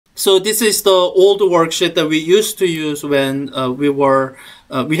So this is the old worksheet that we used to use when we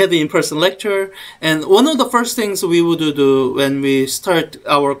had the in-person lecture. And one of the first things we would do when we start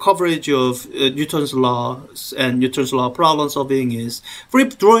our coverage of Newton's laws and Newton's law problem solving is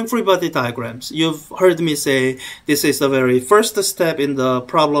drawing free body diagrams. You've heard me say this is the very first step in the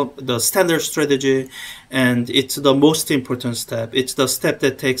problem, the standard strategy, and it's the most important step. It's the step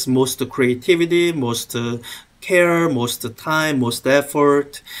that takes most creativity, most care, most time, most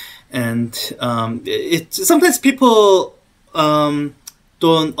effort, and sometimes people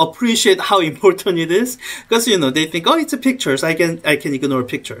don't appreciate how important it is, because they think, oh, it's a pictures, I can ignore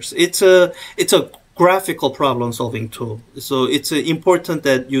pictures. It's a graphical problem solving tool, so it's important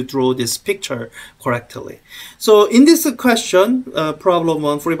that you draw this picture correctly. So in this question, problem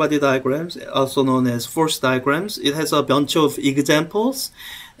 1, free body diagrams, also known as force diagrams, it has a bunch of examples.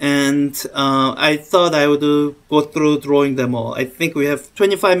 And I thought I would go through drawing them all. I think we have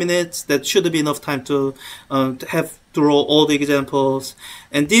 25 minutes. That should be enough time to draw all the examples.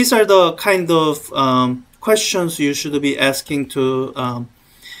 And these are the kind of questions you should be asking to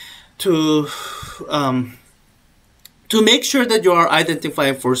make sure that you are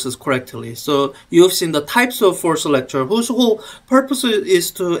identifying forces correctly. So you've seen the types of force lecture, whose whole purpose is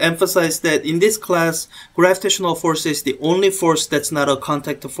to emphasize that in this class, gravitational force is the only force that's not a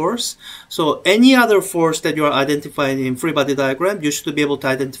contact force. So any other force that you are identifying in free body diagram, you should be able to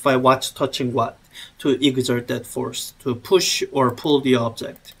identify what's touching what to exert that force, to push or pull the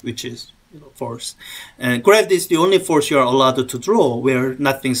object, which is force. And gravity is the only force you are allowed to draw where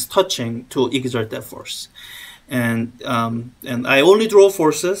nothing's touching to exert that force. And I only draw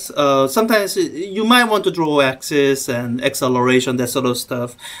forces. Sometimes you might want to draw axis and acceleration, that sort of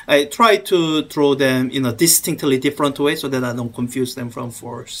stuff. I try to draw them in a distinctly different way so that I don't confuse them from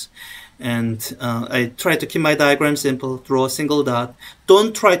force. And I try to keep my diagram simple, draw a single dot.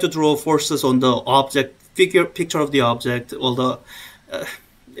 Don't try to draw forces on the object, picture of the object, although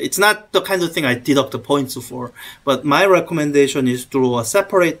it's not the kind of thing I deduct the points for. But my recommendation is to draw a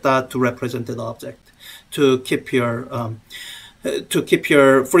separate dot to represent that object, to keep your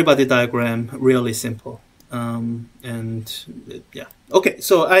free body diagram really simple. And yeah, okay,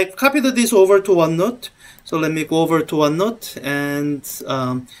 so I copied this over to OneNote. So let me go over to OneNote and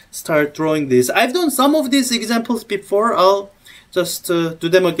start drawing this. I've done some of these examples before. I'll just do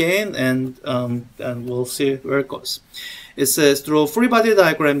them again, and we'll see where it goes. It says draw free body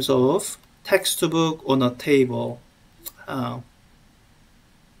diagrams of textbook on a table. All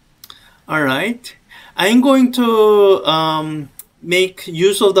right. I'm going to make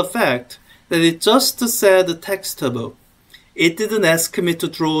use of the fact that it just said textbook. It didn't ask me to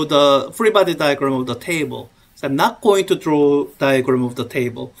draw the free body diagram of the table. So I'm not going to draw diagram of the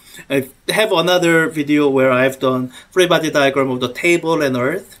table. I have another video where I've done free body diagram of the table and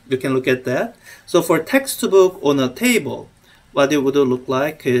Earth. You can look at that. So for textbook on a table, what it would look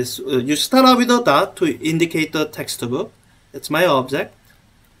like is you start out with a dot to indicate the textbook. That's my object.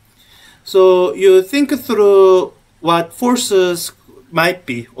 So you think through what forces might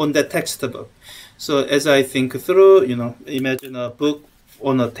be on that textbook. So as I think through, imagine a book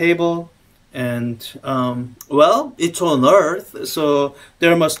on a table, and well, it's on Earth, so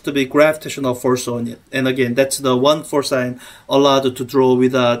there must be gravitational force on it. And again, that's the one force I'm allowed to draw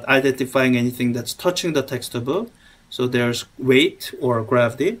without identifying anything that's touching the textbook. So there's weight or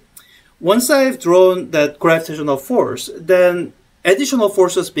gravity. Once I've drawn that gravitational force, then additional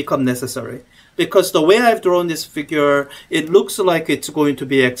forces become necessary, because the way I've drawn this figure, it looks like it's going to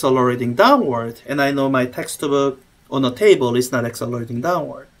be accelerating downward, and I know my textbook on a table is not accelerating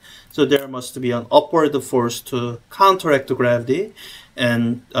downward. So there must be an upward force to counteract the gravity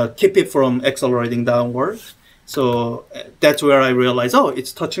and keep it from accelerating downward. So that's where I realize, oh,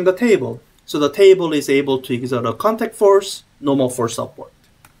 it's touching the table. So the table is able to exert a contact force, normal force upward.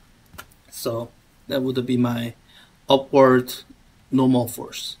 So that would be my upward normal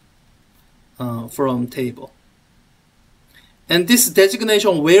force from table. And this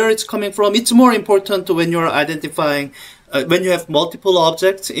designation, where it's coming from, it's more important when you're identifying, when you have multiple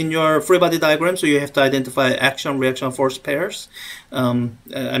objects in your free body diagram, so you have to identify action, reaction, force pairs. I'm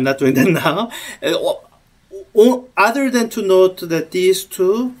not doing that now. Other than to note that these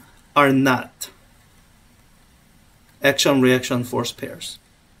two are not action, reaction, force pairs.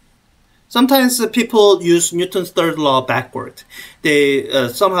 Sometimes people use Newton's third law backward. They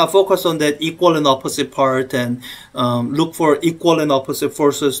somehow focus on that equal and opposite part and look for equal and opposite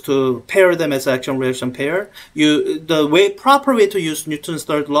forces to pair them as action-reaction pair. The proper way to use Newton's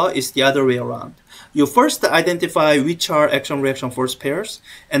third law is the other way around. you first identify which are action-reaction force pairs,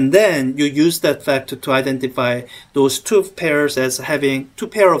 and then you use that fact to identify those two pairs as having two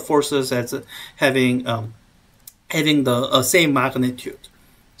pair of forces as having the same magnitude.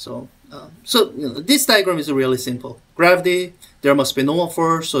 So this diagram is really simple. Gravity, there must be no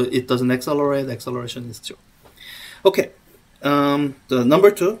force, so it doesn't accelerate. Acceleration is 0. Okay, the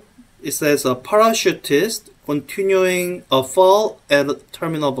number 2, it says a parachutist continuing a fall at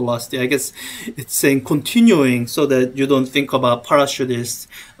terminal velocity. I guess it's saying continuing so that you don't think about parachutists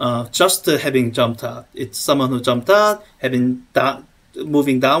just having jumped out. It's someone who jumped out,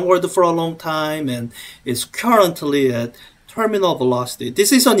 moving downward for a long time, and is currently at terminal velocity.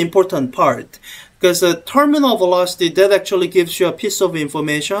 This is an important part because the terminal velocity, that actually gives you a piece of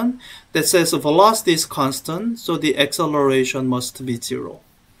information that says the velocity is constant, so the acceleration must be 0.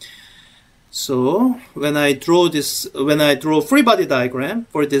 So when I draw free body diagram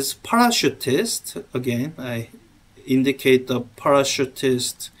for this parachutist, again, I indicate the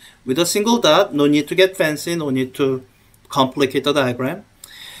parachutist with a single dot. No need to get fancy, no need to complicate the diagram.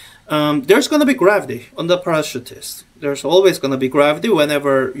 There's going to be gravity on the parachutist. There's always going to be gravity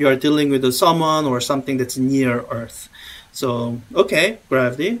whenever you're dealing with someone or something that's near Earth. So, okay,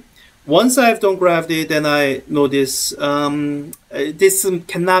 gravity. Once I've done gravity, then I notice this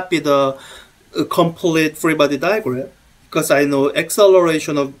cannot be the complete free body diagram because I know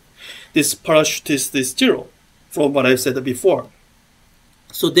acceleration of this parachutist is 0 from what I said before.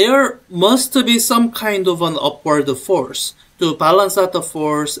 So there must be some kind of an upward force to balance out the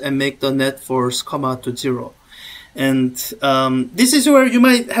force and make the net force come out to 0. And this is where you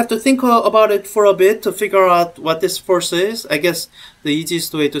might have to think about it for a bit to figure out what this force is. I guess the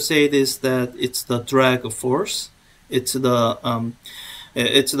easiest way to say it is that it's the drag force. It's the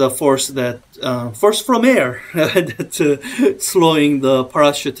force that force from air that's slowing the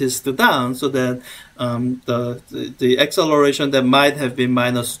parachutist down, so that the acceleration that might have been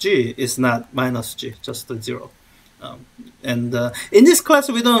minus g is not minus g, just the 0. In this class,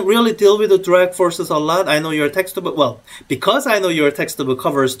 we don't really deal with the drag forces a lot. I know your textbook, well, because I know your textbook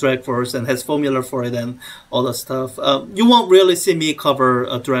covers drag force and has formula for it and all that stuff, you won't really see me cover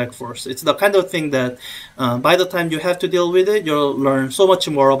a drag force. It's the kind of thing that by the time you have to deal with it, you'll learn so much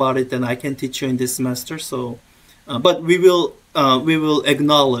more about it than I can teach you in this semester. So, but we will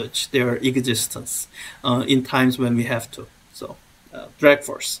acknowledge their existence in times when we have to. So, drag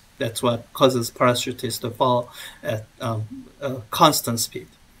force. That's what causes parachutists to fall at constant speed.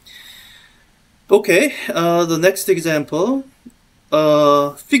 Okay, the next example,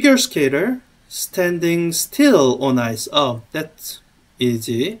 figure skater standing still on ice. Oh, that's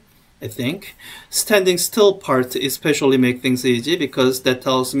easy, I think. Standing still part especially make things easy because that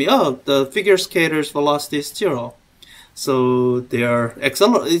tells me, oh, the figure skater's velocity is 0. So their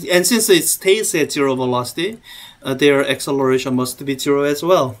acceleration, and since it stays at 0 velocity, their acceleration must be 0 as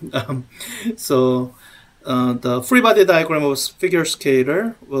well. So the free body diagram of figure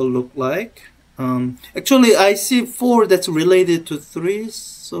skater will look like, actually I see 4 that's related to 3,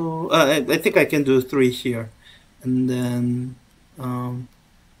 so I think I can do 3 here, and then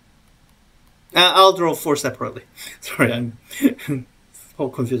I'll draw 4 separately. Sorry, I'm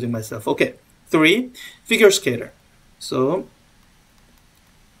confusing myself. Okay, 3, figure skater. So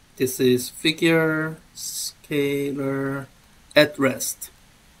this is figure skater at rest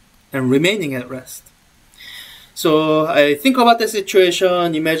and remaining at rest. So I think about the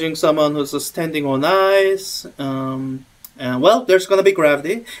situation, imagine someone who's standing on ice, and well, there's going to be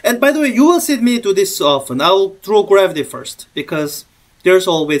gravity. And by the way, you will see me do this often. I'll draw gravity first because there's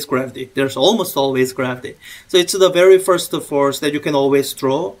always gravity. There's almost always gravity. So it's the very first force that you can always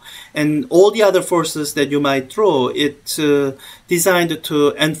draw. And all the other forces that you might draw, it's designed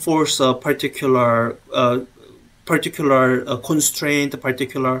to enforce a particular constraint, a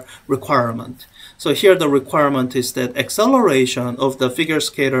particular requirement. So here the requirement is that acceleration of the figure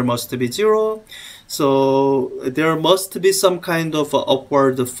skater must be 0. So there must be some kind of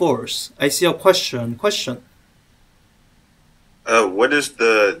upward force. I see a question. What does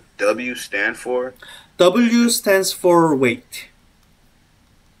the W stand for? W stands for weight.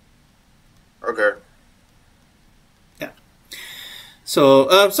 Okay. Yeah.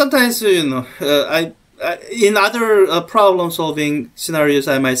 So sometimes, you know, in other problem-solving scenarios,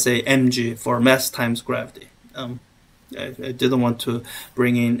 I might say mg for mass times gravity. I didn't want to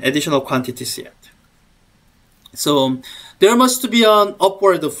bring in additional quantities yet. So there must be an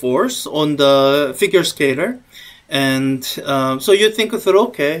upward force on the figure skater. And so you think through,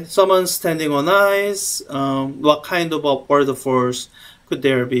 okay, someone's standing on ice, what kind of upward force could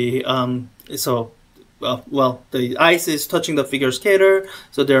there be? So well, the ice is touching the figure skater,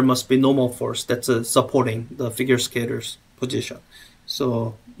 so there must be normal force that's supporting the figure skater's position.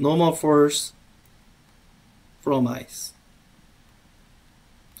 So normal force from ice.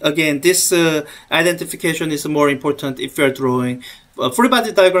 Again, this identification is more important if you're drawing a free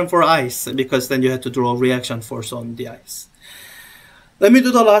body diagram for ice, because then you have to draw reaction force on the ice. Let me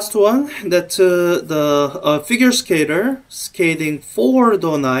do the last one. That the figure skater skating forward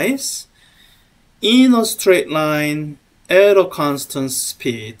on ice in a straight line at a constant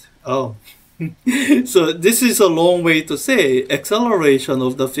speed. Oh, so this is a long way to say acceleration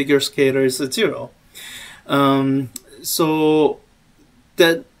of the figure skater is 0. So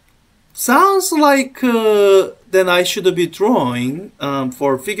that sounds like then I should be drawing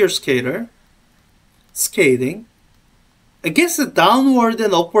for figure skater skating. I guess the downward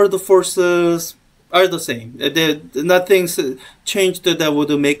and upward forces are the same. Nothing's changed that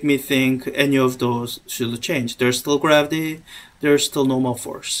would make me think any of those should change. There's still gravity, there's still normal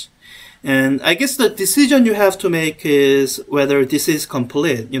force. And I guess the decision you have to make is whether this is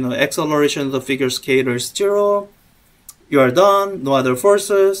complete. You know, acceleration of the figure skater is 0, you are done, no other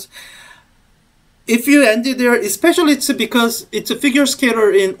forces. If you ended there, especially it's because it's a figure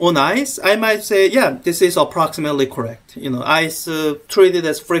skater on ice, I might say, yeah, this is approximately correct. You know, ice treated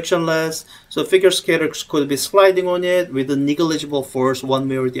as frictionless, so figure skaters could be sliding on it with a negligible force one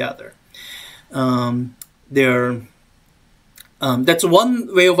way or the other. That's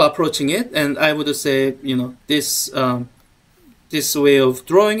one way of approaching it, and I would say, you know, this this way of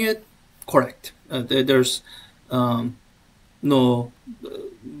drawing it, correct. There's no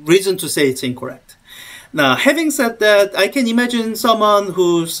reason to say it's incorrect. Now, having said that, I can imagine someone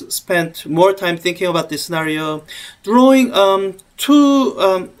who's spent more time thinking about this scenario, drawing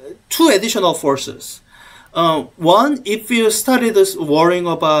two additional forces. One, if you study this worrying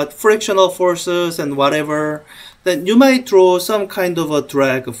about frictional forces and whatever, then you might draw some kind of a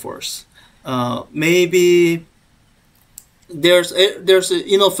drag force. Maybe there's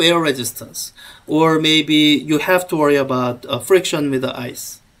enough air resistance, or maybe you have to worry about friction with the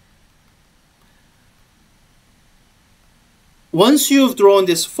ice. Once you've drawn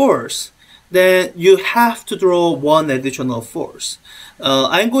this force, then you have to draw one additional force.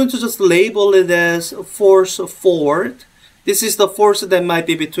 I'm going to just label it as force forward. This is the force that might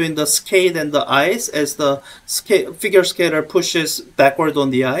be between the skate and the ice as the figure skater pushes backward on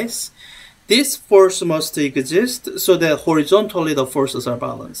the ice. This force must exist so that horizontally the forces are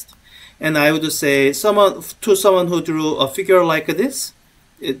balanced. And I would say someone who drew a figure like this,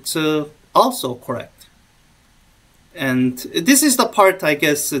 it's also correct. And this is the part, I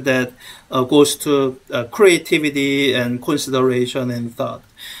guess, that goes to creativity and consideration and thought.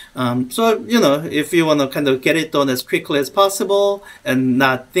 So, you know, if you want to kind of get it done as quickly as possible and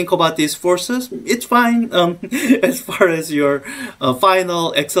not think about these forces, it's fine. As far as your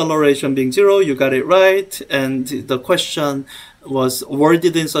final acceleration being 0, you got it right. And the question was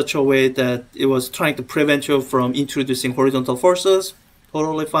worded in such a way that it was trying to prevent you from introducing horizontal forces.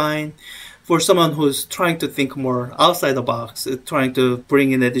 Totally fine. For someone who's trying to think more outside the box, trying to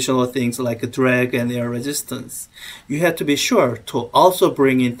bring in additional things like drag and air resistance, you have to be sure to also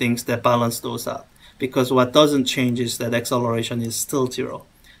bring in things that balance those out. Because what doesn't change is that acceleration is still 0.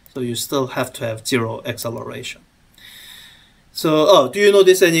 So you still have to have 0 acceleration. So, do you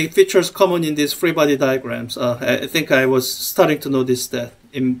notice any features common in these free body diagrams? I think I was starting to notice that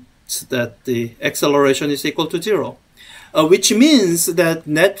the acceleration is equal to 0. Which means that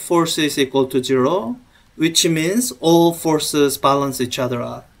net force is equal to 0, which means all forces balance each other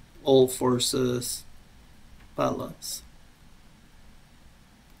out. All forces balance.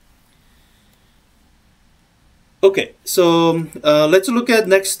 Okay, so let's look at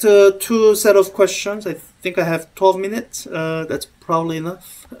next 2 set of questions. I think I have 12 minutes. That's probably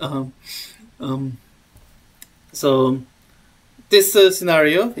enough. So this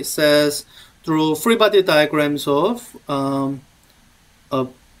scenario, it says, draw free body diagrams of a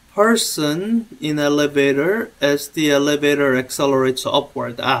person in elevator as the elevator accelerates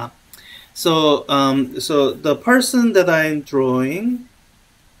upward. So the person that I'm drawing,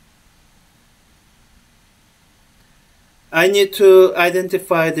 I need to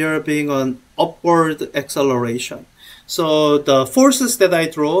identify there being an upward acceleration. So the forces that I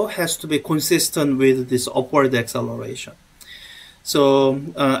draw has to be consistent with this upward acceleration. So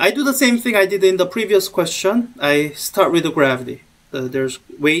I do the same thing I did in the previous question. I start with the gravity. There's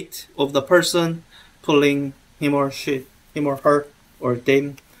weight of the person pulling him or her, or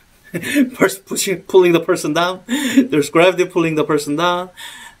them, pulling the person down. There's gravity pulling the person down.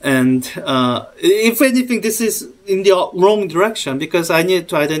 And if anything, this is in the wrong direction because I need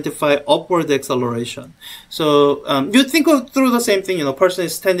to identify upward acceleration. So you think through the same thing. Person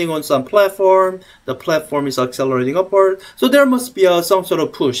is standing on some platform. The platform is accelerating upward. So there must be some sort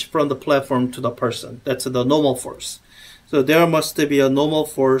of push from the platform to the person. That's the normal force. So there must be a normal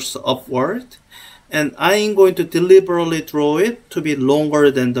force upward. And I'm going to deliberately draw it to be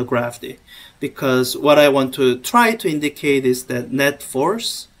longer than the gravity, because what I want to try to indicate is that net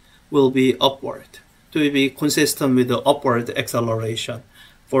force will be upward, to be consistent with the upward acceleration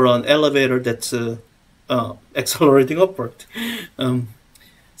for an elevator that's accelerating upward.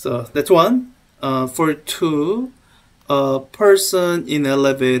 So that's one. For two, a person in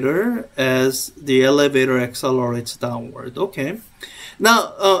elevator as the elevator accelerates downward. Okay.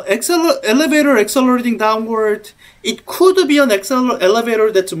 Now, elevator accelerating downward, it could be an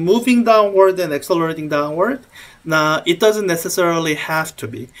elevator that's moving downward and accelerating downward. Now, it doesn't necessarily have to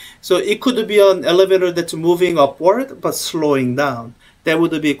be. So it could be an elevator that's moving upward but slowing down. That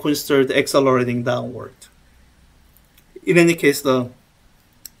would be considered accelerating downward. In any case, the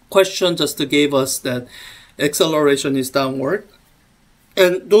question just gave us that acceleration is downward.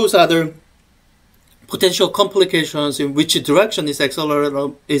 And those other potential complications in which direction this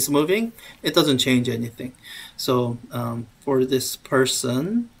accelerator is moving, it doesn't change anything. So for this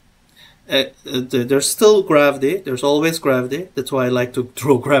person, there's still gravity. There's always gravity. That's why I like to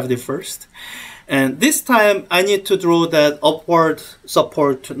draw gravity first. And this time I need to draw that upward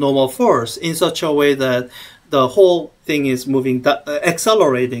support normal force in such a way that the whole thing is moving,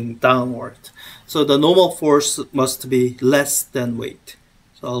 accelerating downward. So the normal force must be less than weight.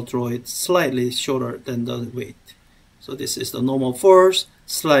 So I'll draw it slightly shorter than the weight. So this is the normal force,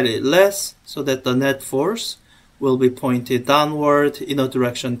 slightly less, so that the net force will be pointed downward in a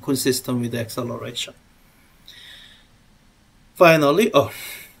direction consistent with the acceleration. Finally, oh,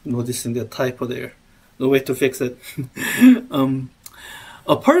 noticing the typo there. No way to fix it.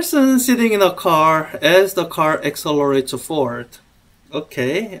 A person sitting in a car as the car accelerates forward.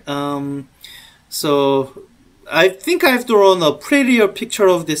 Okay, so I think I've drawn a prettier picture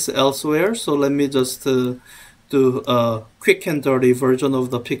of this elsewhere, so let me just do a quick and dirty version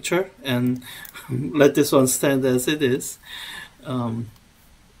of the picture and let this one stand as it is.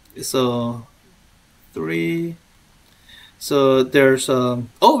 So 3. So there's oh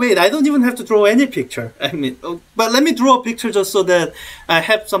wait, I don't even have to draw any picture. I mean, but let me draw a picture just so that I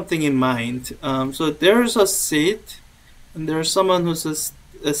have something in mind. So there's a seat, and there's someone who's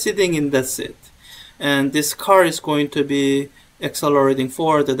sitting in that seat. And this car is going to be accelerating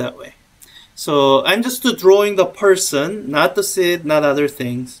forward that way. So I'm just drawing the person, not the seat, not other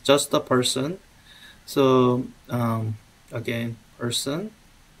things, just the person. So again, person.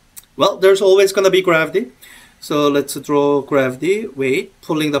 Well, there's always going to be gravity. So let's draw gravity, weight,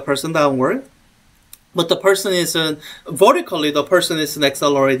 pulling the person downward. But the person isn't, vertically, the person isn't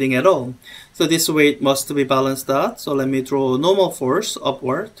accelerating at all. So this weight must be balanced out. So let me draw normal force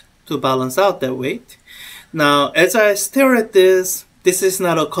upward to balance out that weight. Now, as I stare at this, this is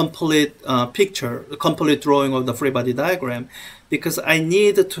not a complete picture, a complete drawing of the free body diagram, because I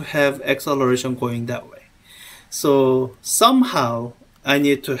need to have acceleration going that way. So somehow I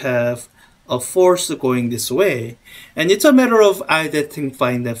need to have a force going this way, and it's a matter of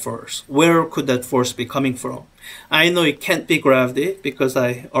identifying that force. Where could that force be coming from? I know it can't be gravity because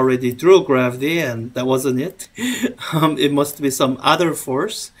I already drew gravity and that wasn't it. It must be some other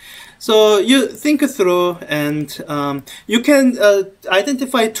force. So you think through, and you can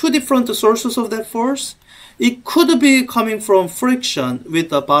identify two different sources of that force. It could be coming from friction with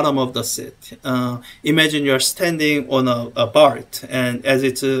the bottom of the seat. Imagine you're standing on a BART, and as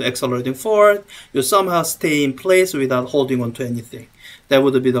it's accelerating forward, you somehow stay in place without holding on to anything. That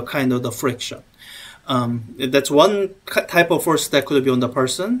would be the kind of the friction. That's one type of force that could be on the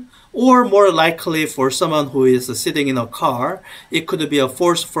person. Or more likely for someone who is sitting in a car, it could be a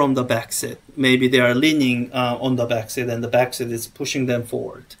force from the back seat. Maybe they are leaning on the back seat and the back seat is pushing them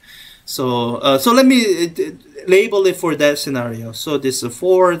forward. So, so let me label it for that scenario. So this is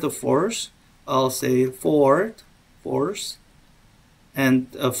forward force. I'll say forward force, and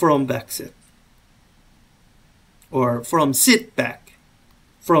from back seat, or from seat back,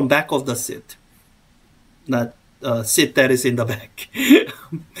 from back of the seat, not seat that is in the back.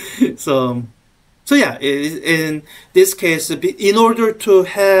 So yeah, in this case, in order to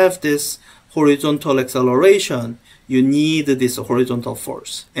have this horizontal acceleration, you need this horizontal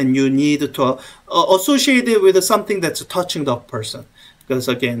force, and you need to associate it with something that's touching the person. Because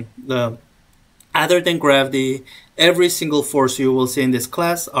again, other than gravity, every single force you will see in this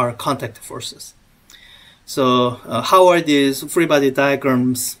class are contact forces. So how are these free body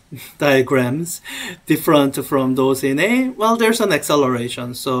diagrams different from those in A? Well, there's an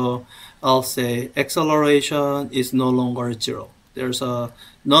acceleration. So I'll say acceleration is no longer zero. There's a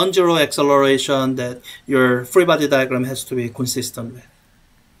non-zero acceleration that your free body diagram has to be consistent with.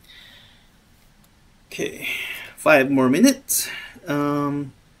 Okay, 5 more minutes.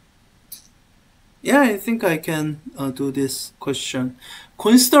 Yeah, I think I can do this question.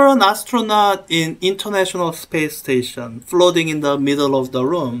 Consider an astronaut in International Space Station floating in the middle of the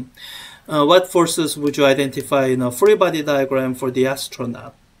room. What forces would you identify in a free body diagram for the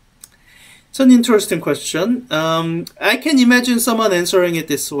astronaut? It's an interesting question. I can imagine someone answering it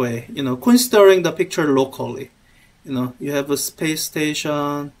this way, considering the picture locally. You have a space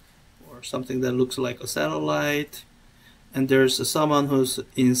station or something that looks like a satellite, and there's someone who's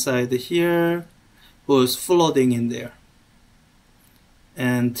inside here who's floating in there.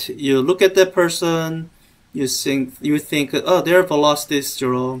 And you look at that person, you think, oh, their velocity is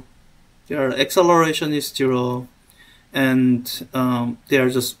zero, their acceleration is zero, and they are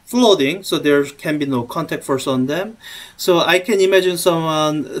just floating, so there can be no contact force on them. So I can imagine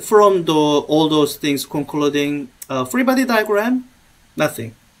someone from all those things concluding free body diagram,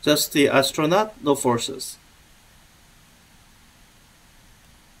 nothing, just the astronaut, no forces.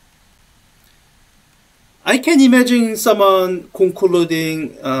 I can imagine someone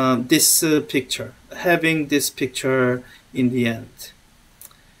concluding this picture, having this picture in the end.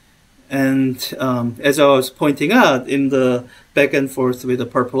 And as I was pointing out in the back and forth with the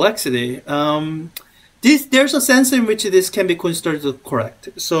perplexity, there's a sense in which this can be considered correct.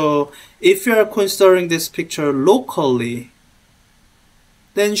 So if you're considering this picture locally,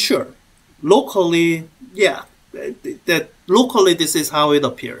 then sure. Locally, yeah, that locally this is how it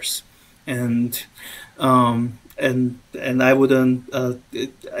appears. And I wouldn't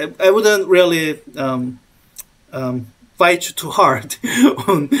really fight too hard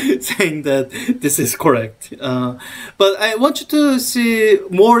on saying that this is correct. But I want you to see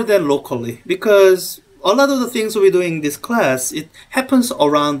more than locally, because a lot of the things we do in this class, it happens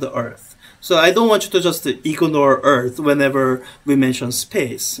around the Earth. So I don't want you to just ignore Earth whenever we mention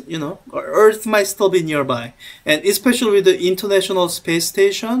space. Earth might still be nearby. And especially with the International Space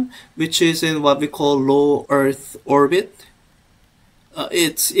Station, which is in what we call low Earth orbit,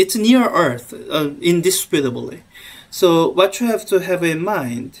 it's near Earth, indisputably. So what you have to have in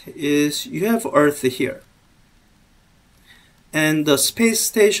mind is you have Earth here. And the space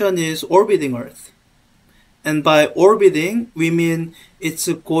station is orbiting Earth. And by orbiting, we mean it's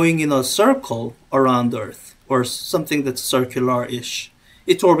going in a circle around Earth, or something that's circular-ish.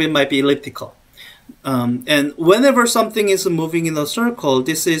 Its orbit might be elliptical. And whenever something is moving in a circle,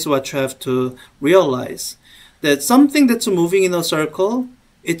 this is what you have to realize. That something that's moving in a circle,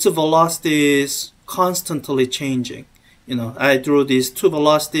 its velocity is constantly changing. I drew these two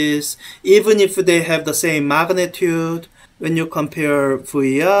velocities. Even if they have the same magnitude, when you compare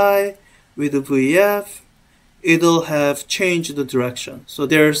VI with VF, it'll have changed the direction. So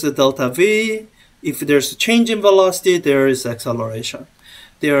there's the delta V. If there's a change in velocity, there is acceleration.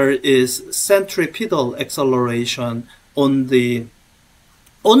 There is centripetal acceleration on the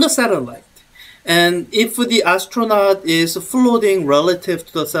satellite. And if the astronaut is floating relative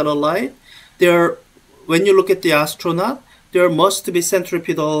to the satellite, when you look at the astronaut, there must be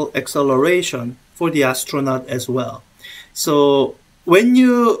centripetal acceleration for the astronaut as well. So when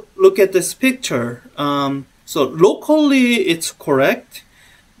you look at this picture, so locally it's correct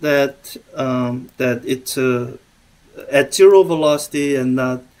that it's at zero velocity and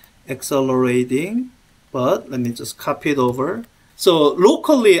not accelerating, but let me just copy it over. So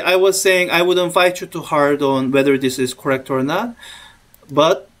locally I was saying I wouldn't fight you too hard on whether this is correct or not,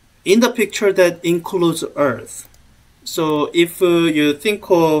 but in the picture that includes Earth. So if you think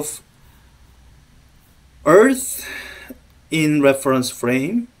of Earth in reference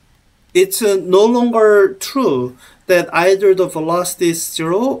frame, it's no longer true that either the velocity is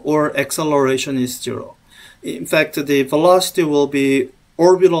zero or acceleration is zero. In fact, the velocity will be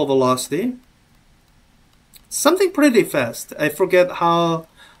orbital velocity, something pretty fast. I forget how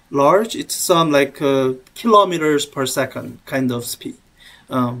large. It's some like kilometers per second kind of speed.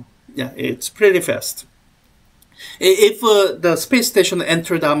 Yeah, it's pretty fast. If the space station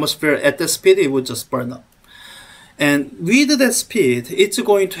entered the atmosphere at the speed, it would just burn up. And with that speed, it's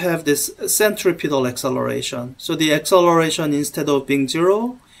going to have this centripetal acceleration. So the acceleration, instead of being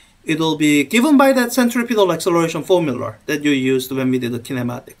zero, it will be given by that centripetal acceleration formula that you used when we did the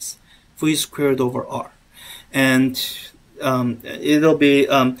kinematics, v squared over r. And it'll be,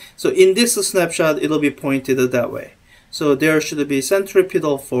 so in this snapshot, it'll be pointed that way. So there should be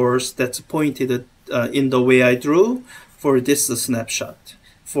centripetal force that's pointed in the way I drew for this snapshot.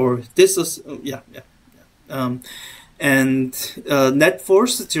 For this, and net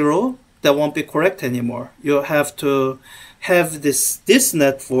force 0, that won't be correct anymore. You have to have this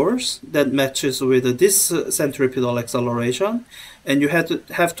net force that matches with this centripetal acceleration, and you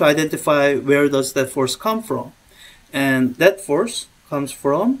have to identify where does that force come from. And that force comes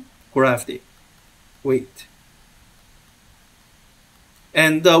from gravity, weight.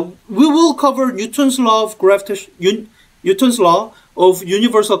 And we will cover Newton's law of gravitation, Newton's law of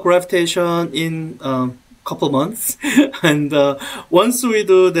universal gravitation in a couple months. And once we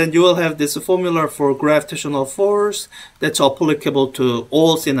do, then you will have this formula for gravitational force that's applicable to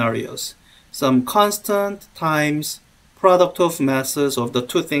all scenarios. Some constant times product of masses of the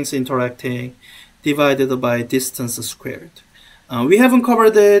two things interacting divided by distance squared. We haven't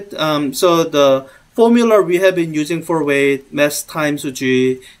covered it, so the formula we have been using for weight, mass times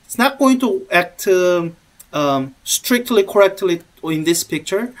g, it's not going to act strictly correctly in this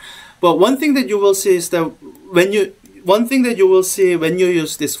picture. But one thing that you will see is that when you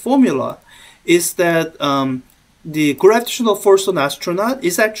use this formula is that the gravitational force on astronaut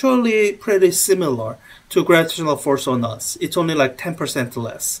is actually pretty similar to gravitational force on us. It's only like 10%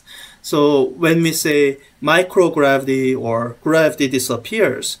 less. So when we say microgravity or gravity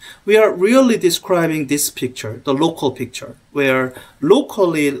disappears, we are really describing this picture, the local picture, where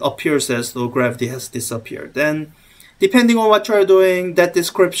locally it appears as though gravity has disappeared. And depending on what you're doing, that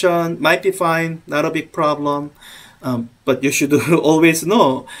description might be fine, not a big problem. But you should always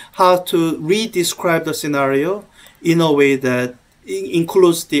know how to re-describe the scenario in a way that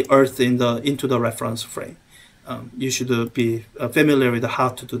includes the Earth into the reference frame. You should be familiar with how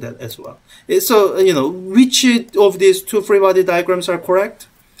to do that as well. So, which of these two free body diagrams are correct?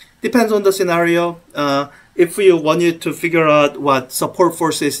 Depends on the scenario. If you wanted to figure out what support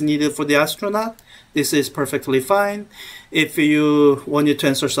force is needed for the astronaut, this is perfectly fine. If you wanted to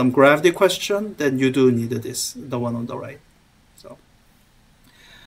answer some gravity question, then you do need this, the one on the right.